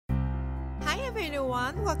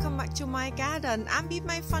everyone, welcome back to my garden. I'm in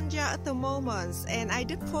my front yard at the moment, and I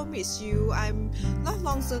did promise you I'm not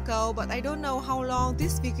long ago, but I don't know how long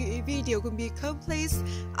this video will be complete,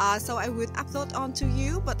 so I will upload on to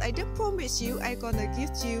you. But I did promise you I'm gonna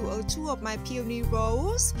give you a tour of my peony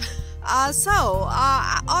rose. On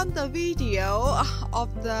the video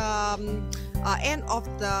of the end of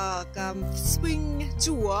the spring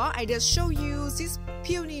tour, I just show you this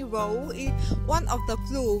peony rose. One of the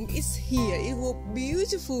bloom is here. It was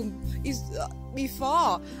beautiful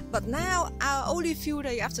before, but now only few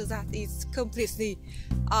days after that it's completely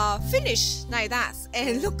finished like that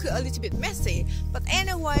and look a little bit messy. But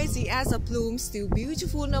anyway, the other bloom still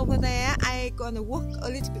beautiful over there. I gonna walk a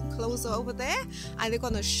little bit closer over there and I'm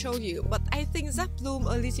gonna show you. But I think that bloom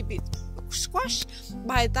a little bit squashed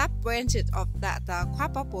by that branches of that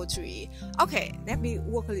crab apple tree. Okay, let me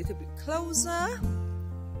walk a little bit closer.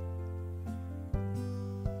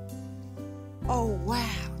 Oh wow,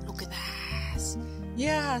 look at that.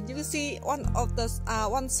 Yeah, you can see one of the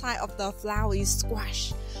one side of the flower is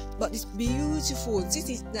squashed, but it's beautiful. This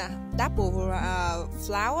is the double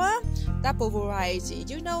flower, double variety.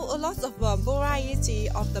 You know, a lot of variety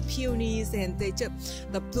of the peonies, and they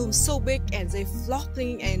just the bloom so big and they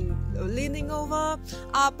flopping and leaning over.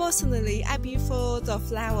 Personally, I prefer the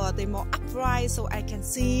flower. They more upright, so I can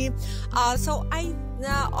see. So I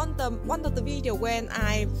on the one of the video when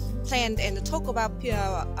I planned and talk about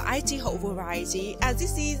IT whole variety.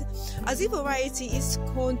 This variety is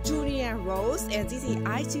called Julia Rose, and this is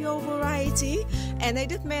ITO variety. And I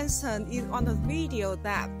did mention in on the video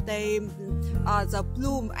that they the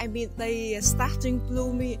bloom, I mean they starting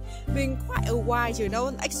blooming quite a while. You know,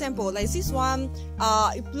 example like this one,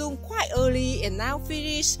 it bloomed quite early and now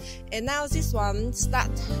finished, and now this one start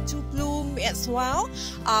to bloom as well.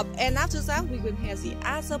 And after that we will have the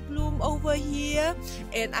other bloom over here,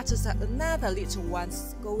 and after that another little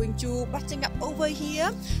ones going to butting up over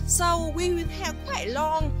here. So we will have quite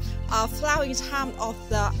long flowering time of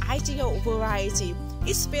the ideal variety,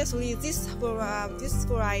 especially this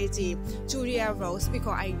variety Julia Rose,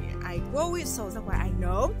 because I grow it, so that's why I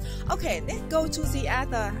know. Okay, let's go to the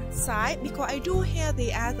other side, because I do have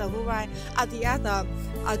the other variety,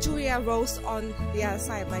 Julia Rose on the other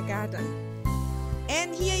side of my garden.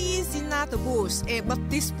 And here is another bush, but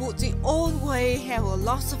this bush they always have a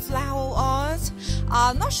lot of flower on.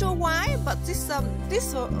 Not sure why, but this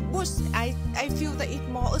bush I feel that it's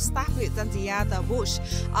more established than the other bush,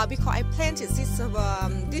 because I planted this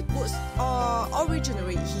bush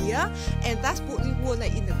originally here, and that bush it was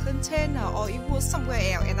like in the container or it was somewhere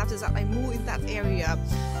else, and after that I moved in that area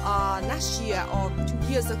last year or 2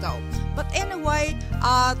 years ago. But anyway,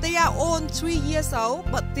 they are all 3 years old,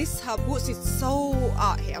 but this bush is so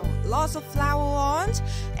have lots of flower on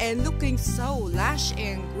and looking so lush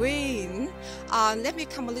and green. Let me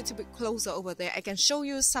come a little bit closer over there. I can show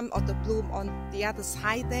you some of the bloom on the other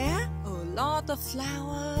side there. A lot of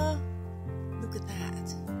flower. Look at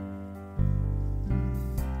that.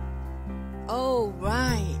 Oh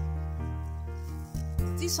right.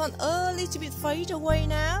 This one a little bit fade away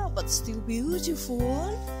now, but still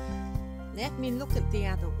beautiful. Let me look at the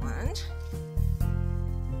other one.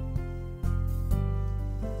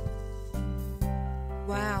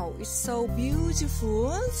 Wow, it's so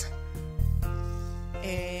beautiful.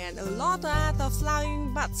 And a lot of other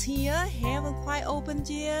flowering buds here haven't quite opened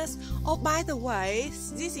yet. Oh, by the way,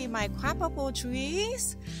 this is my crab apple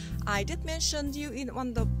trees. I did mention you in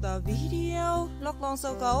one of the video not long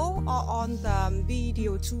ago, or on the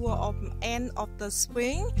video tour of end of the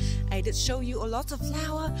spring. I did show you a lot of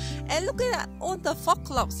flower, and look at that, all the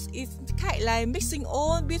foxgloves is kind of like mixing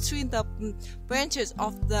all between the branches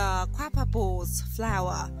of the crab apples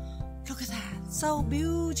flower. Look at that, so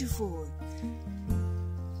beautiful.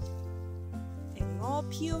 More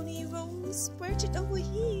peony rose spread over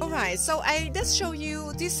here. Alright, so I just show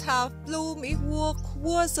you this bloom. It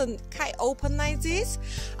wasn't quite open like this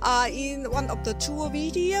in one of the tour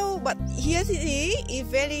video, but here it is. It's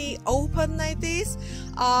very open like this.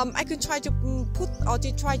 I can try to put or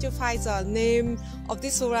to try to find the name of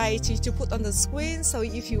this variety to put on the screen, so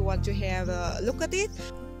if you want to have a look at it.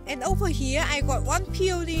 And over here I got one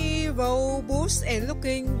peony rose bush and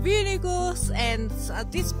looking really good, and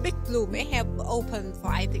this big bloom may have opened for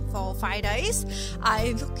I think for 5 days.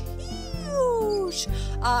 I look huge.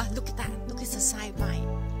 Look at that. Look at the size of my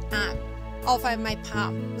arm, of my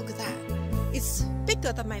palm. Look at that. It's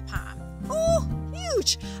bigger than my palm. Oh,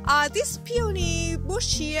 huge. This peony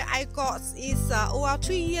bush here I got is over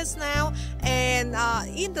 3 years now, and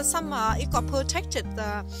in the summer it got protected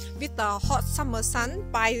with the hot summer sun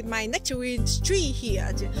by my nectarine tree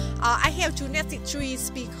here. I have 2 nectarine trees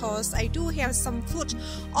because I do have some fruit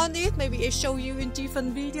on it. Maybe I'll show you in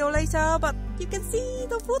different video later, but you can see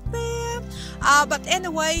the fruit there. But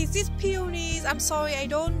anyway, these peonies, I'm sorry I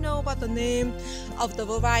don't know about the name of the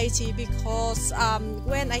variety, because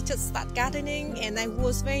when I just started gardening and I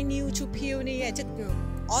was very new to peony, I just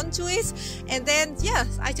onto it, and then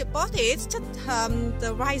yes, I just bought it, just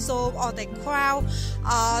the rhizome or the crown.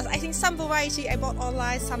 I think some variety I bought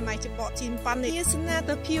online, some I just bought in bunny. Here's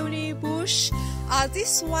another peony bush.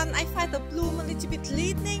 This one I find the bloom a little bit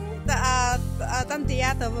leaning than the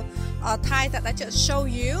other type that I just show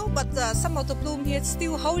you, but some of the bloom here is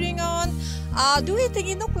still holding on. Do you think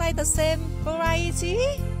it look like the same variety?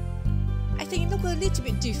 I think it look a little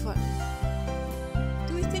bit different.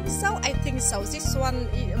 Do you think so? I think so. This one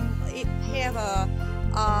it have a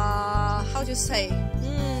how to say?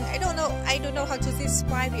 I don't know how to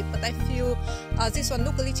describe it, but I feel this one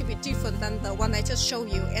look a little bit different than the one I just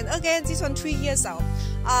showed you. And again, this one 3 years old.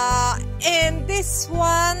 And this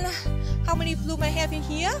one, how many bloom I have in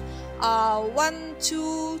here? 1,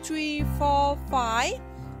 2, 3, 4, 5,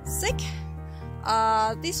 6.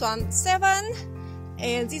 This one 7,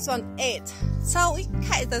 and this one 8. So it's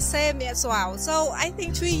kind of the same as well. So I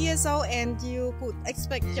think 3 years old, and you could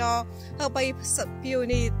expect your baby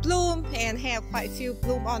peony bloom and have quite a few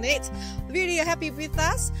bloom on it. Really happy with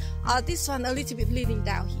us. This one a little bit leaning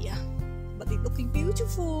down here, but it's looking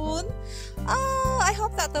beautiful. I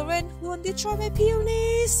hope that the rain won't destroy my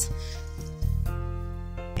peonies.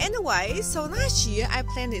 Anyway, so last year I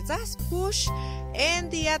planted that bush and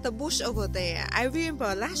the other bush over there. I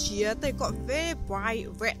remember last year they got very bright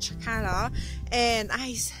red color, and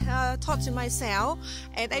I thought to myself,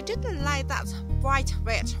 and I didn't like that bright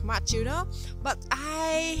red much, you know. But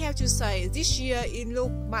I have to say, this year it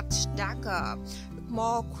looked much darker,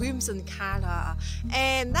 more crimson color.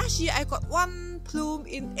 And last year I got 1 plume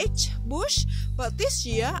in each bush, but this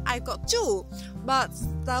year I got 2. But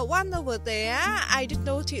the one over there, I did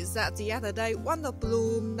notice that the other day one of the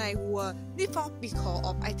bloom they were default because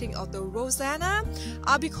of, I think, of the rosanna,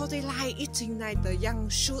 because they like eating like the young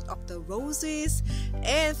shoot of the roses,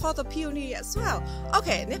 and for the peony as well.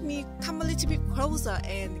 Okay, let me come a little bit closer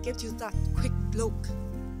and give you that quick look.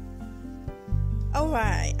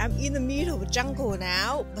 Alright, I'm in the middle of the jungle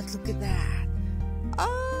now, but look at that.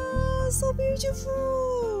 Oh, so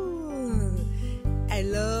beautiful. I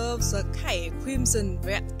love the kind of crimson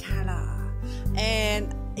red color.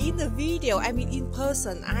 And in the video, I mean in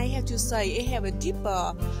person, I have to say it have a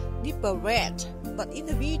deeper red. But in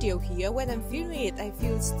the video here, when I'm filming it, I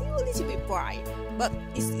feel still a little bit bright. But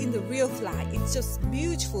it's in the real flight, it's just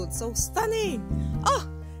beautiful, so stunning. Oh!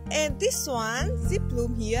 And this one, this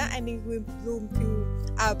bloom here, I mean will bloom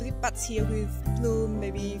few, buds here will bloom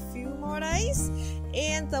maybe few more days.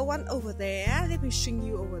 And the one over there, let me show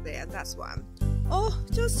you over there, that's one. Oh,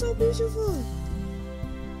 just so beautiful.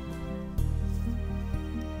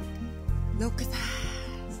 Look at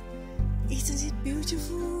that. Isn't it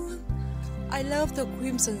beautiful? I love the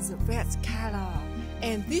crimson red color.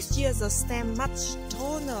 And this year the stem much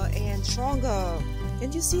taller and stronger.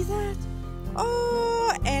 Can you see that?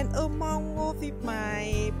 Oh, and among all of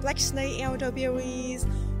my black snake elderberries,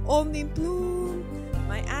 all in bloom,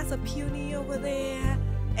 my other peony over there,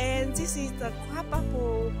 and this is the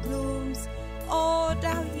crabapple blooms, all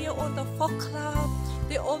down here on the fog cloud.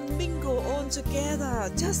 They all mingle all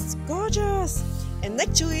together, just gorgeous. And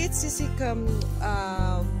next to it, this is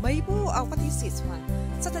maple, or what is this one?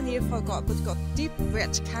 Suddenly I forgot, but got deep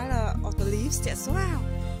red color of the leaves as well.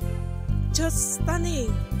 Just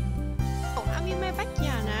stunning. I'm in my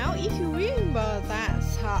backyard now. If you remember that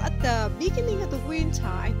at the beginning of the winter,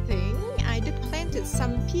 I think I did planted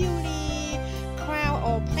some peony crown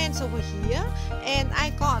or plants over here, and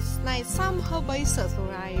I got like some herbaceous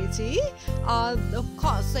variety. Of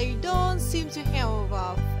course, they don't seem to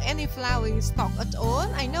have any flowering stalk at all.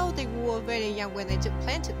 I know they were very young when I just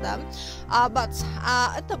planted them, but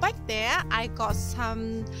at the back there, I got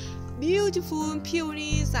some beautiful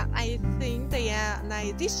peonies that I think they are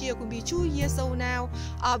like this year could be 2 years old now,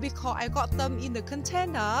 because I got them in the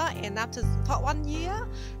container, and after for 1 year,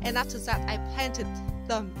 and after that I planted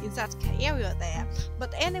them in that area there.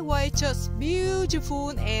 But anyway, just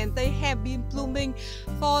beautiful, and they have been blooming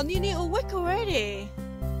for nearly a week already.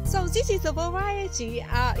 So this is a variety.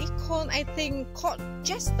 It called, I think, called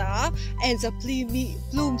Jester, and the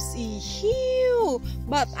blooms is huge.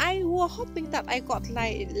 But I was hoping that I got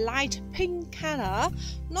like light pink color,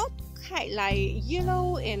 not quite like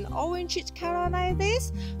yellow and orange color like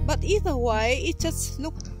this. But either way, it just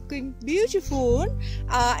looking beautiful.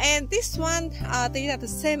 And this one, they are the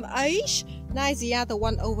same age. Like the other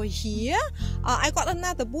one over here. I got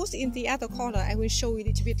another bush in the other corner. I will show you a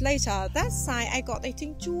little bit later. That side I got, I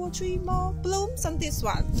think, 2 or 3 more blooms on this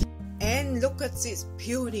one. And look at this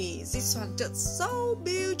peony. This one just so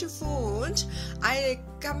beautiful. I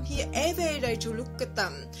come here every day to look at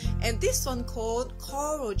them. And this one called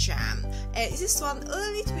Coral Jam. And this one a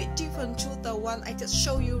little bit different to the one I just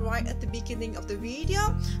showed you right at the beginning of the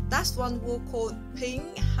video. That one was called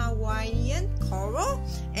Pink Hawaiian Coral.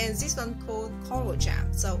 And this one called Coral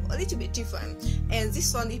Jam. So a little bit different. And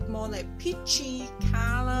this one is more like peachy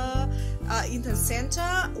color in the center,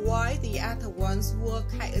 while the other ones were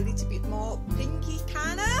kind of a little bit more pinky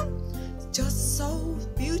color. Just so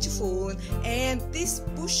beautiful. And this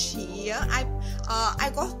bush here,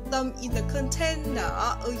 I got them in the container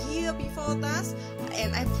a year before that,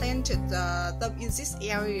 and I planted them in this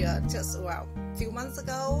area just around a few months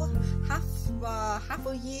ago, half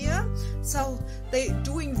a year. So they're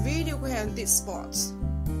doing really well in these spots.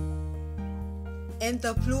 And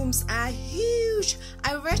the blooms are huge.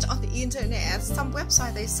 I read on the internet, some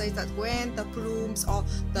website they say that when the blooms or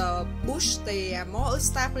the bush they are more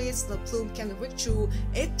established, the bloom can reach to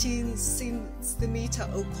 18 centimeters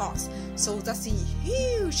across. So that's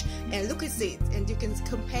huge. And look at it, and you can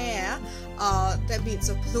compare. That means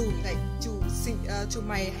the bloom like to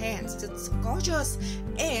my hands. It's gorgeous.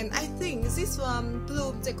 And I think this one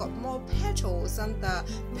bloom they got more petals than the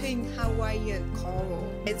pink Hawaiian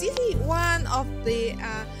coral. And this is one of the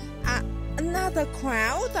another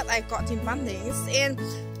crown that I got in Bunnings, and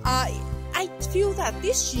I feel that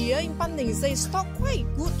this year in Bunnings they stock quite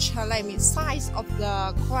good like size of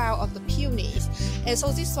the crown of the peonies, and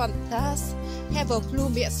so this one does have a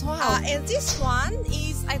bloom as well. And this one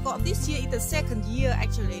is I got this year in the second year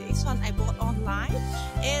actually. This one I bought online,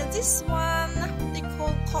 and this one they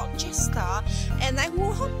called Jester, and I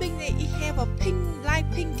was hoping that it have a light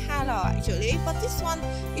pink color actually, but this one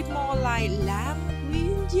is more like lamb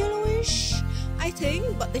green yellowish I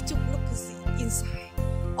think, but they took look at the inside.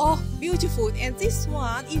 Oh, beautiful. And this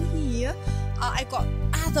one in here, I got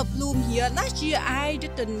other bloom here. Last year I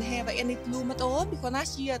didn't have any bloom at all because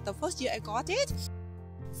last year, the first year I got it.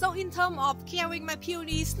 So in terms of caring my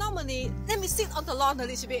peonies, normally, let me sit on the lawn a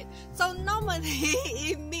little bit. So normally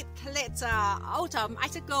in mid-late autumn, I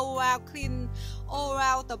just go clean all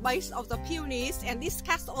around the base of the peonies and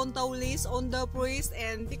discuss on the leaves, on the breeze,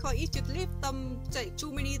 and because if you leave them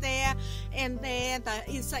too many there, and then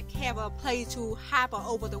the insect have a place to harbor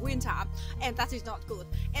over the winter, and that is not good.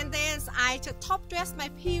 And then I just top dress my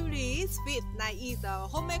peonies with like either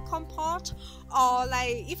homemade compost, or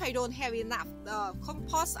like if I don't have enough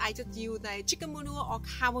compost, I just use the chicken manure or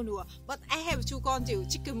cow manure. But I have to go to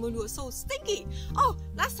chicken manure so stinky. Oh,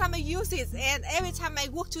 last time I used it, and every time I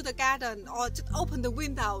walk to the garden or just open the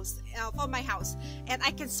windows for my house, and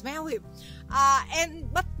I can smell it.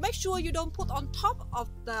 But make sure you don't put on top of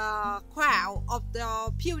the crown of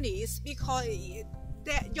the peonies, because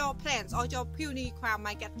your plants or your peony crown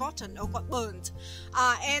might get rotten or got burnt,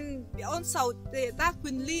 and also that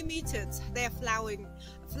will limit their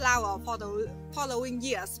flower for the following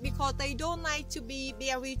years, because they don't like to be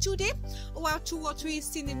buried too deep. About 2 or 3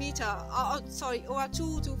 centimeters, or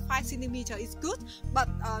 2 to 5 centimeters is good, but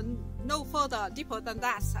no further deeper than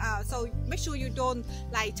that. So make sure you don't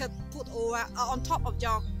like just put on top of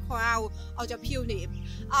your crown or your peony.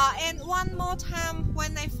 And one more time,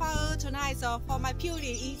 when I fertilizer for my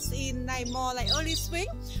peony, it's in like more like early spring,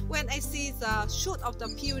 when I see the shoot of the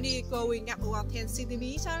peony going up around 10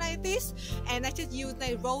 centimeters like this, and I just use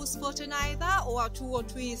the rose fertilizer or 2 or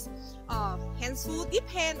 3 handfuls,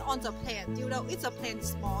 depend on the plant. You know, it's a plant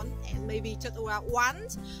small, and maybe just around 1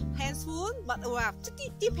 handful, but around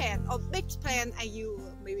depend on big plant I use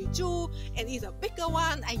maybe 2, and if a bigger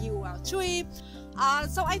one I use 3.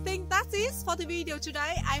 So I think that's it for the video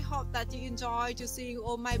today. I hope that you enjoy to seeing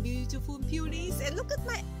all my beautiful peonies, and look at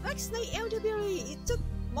my snake elderberry. It's just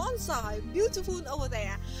monster beautiful over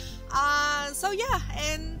there. So yeah,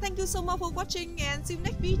 and thank you so much for watching, and see you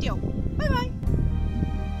next video. Bye bye.